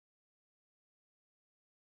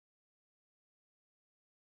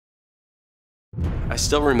I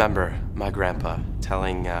still remember my grandpa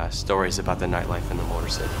telling stories about the nightlife in the Motor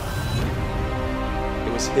City.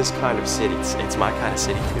 It was his kind of city. It's my kind of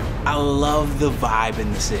city, too. I love the vibe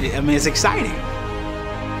in the city. I mean, it's exciting.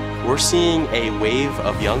 We're seeing a wave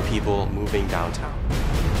of young people moving downtown.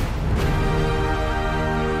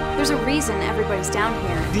 There's a reason everybody's down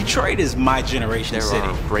here. Detroit is my generation's city. There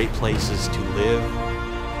are great places to live.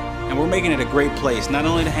 And we're making it a great place, not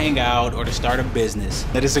only to hang out or to start a business,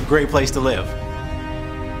 but it's a great place to live.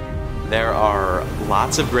 There are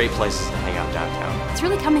lots of great places to hang out downtown. It's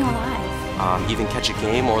really coming alive. Even catch a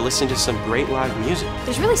game or listen to some great live music.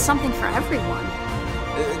 There's really something for everyone.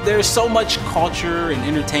 There's so much culture and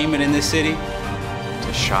entertainment in this city.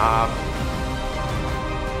 To shop,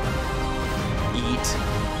 eat.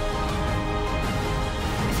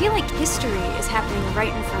 I feel like history is happening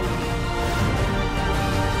right in front of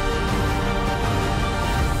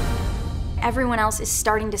me. Everyone else is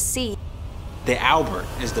starting to see. The Albert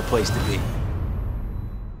is the place to be.